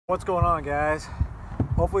What's going on, guys?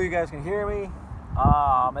 Hopefully you guys can hear me.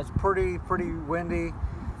 It's pretty windy.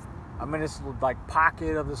 I'm in this like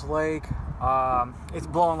pocket of this lake. It's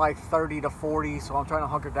blowing like 30 to 40, so I'm trying to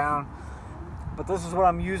hunker down. But this is what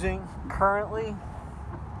I'm using currently.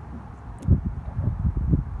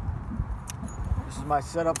 This is my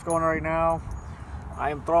setups going right now. I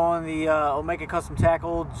am throwing the Omega Custom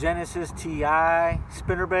Tackle Genesis TI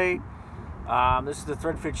spinnerbait. This is the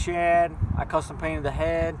threadfit shad. I custom painted the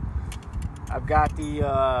head. I've got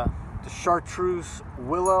the chartreuse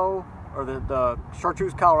willow, or the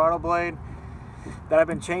chartreuse Colorado blade that I've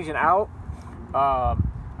been changing out.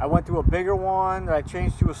 I went through a bigger one that I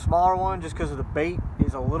changed to a smaller one just because of the bait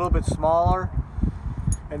is a little bit smaller.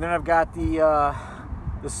 And then I've got the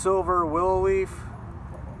silver willow leaf.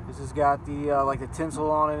 This has got the like the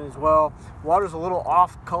tinsel on it as well. Water's a little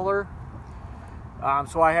off color.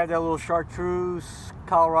 So I had that little chartreuse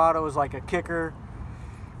Colorado as like a kicker.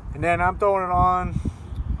 And then I'm throwing it on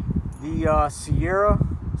the Sierra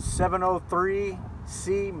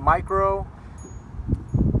 703C Micro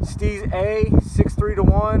Xtasy A 6.3 to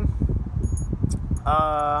 1.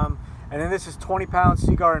 And then this is 20-pound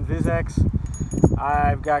Seaguar and VizX.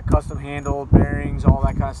 I've got custom handled bearings, all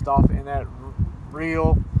that kind of stuff in that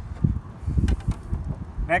reel.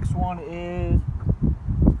 Next one is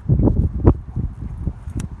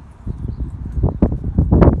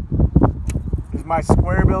my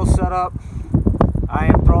square bill setup. I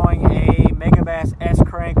am throwing a Megabass S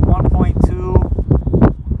Crank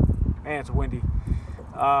 1.2. Man, it's windy.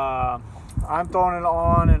 I'm throwing it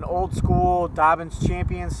on an old school Dobyns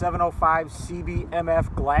Champion 705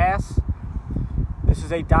 CBMF glass. This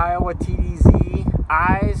is a Daiwa TDZ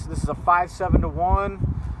eyes. This is a 5.7 to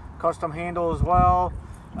 1 custom handle as well.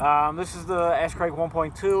 This is the S Crank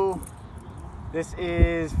 1.2. This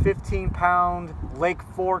is 15-pound Lake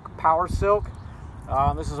Fork Power Silk.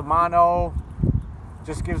 This is a mono.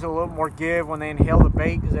 Just gives it a little more give when they inhale the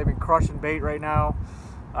bait, because they've been crushing bait right now,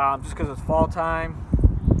 just because it's fall time.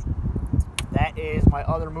 That is my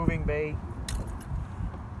other moving bait.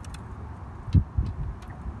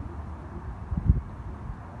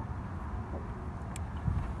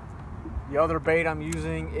 The other bait I'm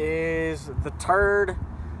using is the Turd.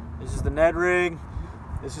 This is the Ned rig.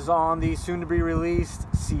 This is on the soon-to-be released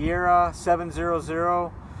Sierra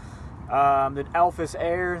 700. The Alphys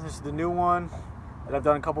Air, this is the new one that I've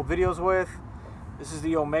done a couple videos with. This is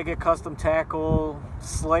the Omega Custom Tackle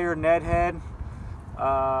Slayer Ned head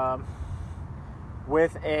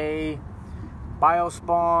with a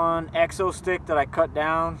Biospawn Exostick that I cut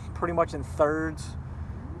down pretty much in thirds.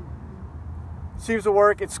 Seems to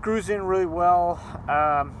work. It screws in really well.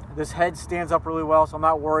 This head stands up really well, so I'm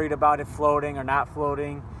not worried about it floating or not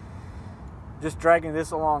floating. Just dragging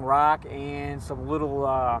this along rock and some little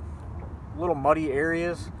muddy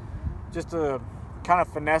areas just to kind of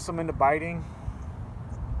finesse them into biting.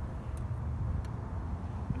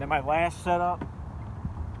 And then my last setup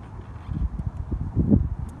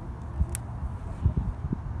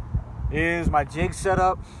is my jig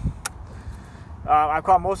setup. I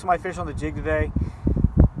caught most of my fish on the jig today.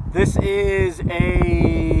 This is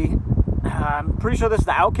I'm pretty sure this is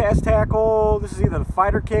the OutKast tackle. This is either the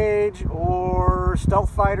Feider cage or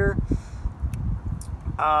Stealth Feider.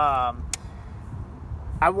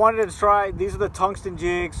 I wanted to try, these are the tungsten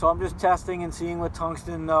jigs, so I'm just testing and seeing what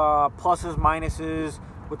tungsten pluses, minuses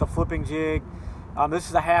with the flipping jig. This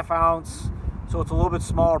is a 1/2 ounce, so it's a little bit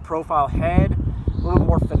smaller profile head, a little bit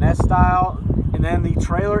more finesse style. And then the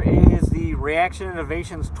trailer is the Reaction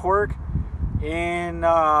Innovations Twerk in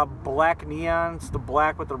black neon. It's the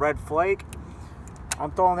black with the red flake.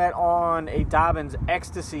 I'm throwing that on a Dobyns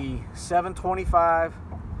Xtasy 725.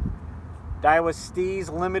 Daiwa Steez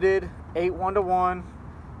Limited 8.1 to 1.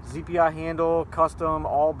 ZPI handle, custom,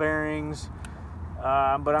 all bearings.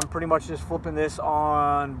 But I'm pretty much just flipping this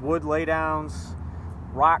on wood laydowns,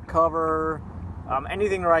 rock cover,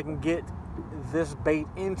 anything where I can get this bait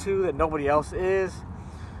into that nobody else is.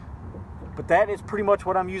 But that is pretty much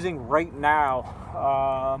what I'm using right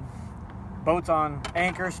now. Boat's on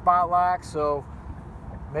anchor spot lock, so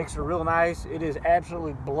makes it real nice. It is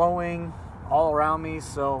absolutely blowing all around me,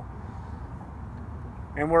 so.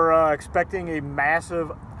 And we're expecting a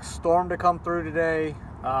massive storm to come through today.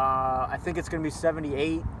 I think it's going to be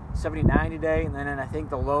 78, 79 today, and then I think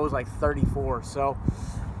the low is like 34. So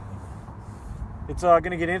it's going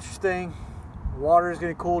to get interesting. Water is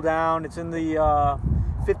going to cool down. It's in the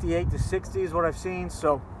 58 to 60 is what I've seen.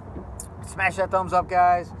 So smash that thumbs up,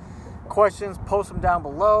 guys. Questions, post them down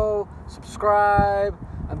below. Subscribe.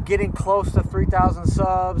 I'm getting close to 3,000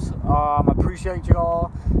 subs. I appreciate you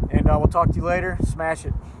all, and we'll talk to you later. Smash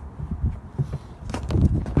it.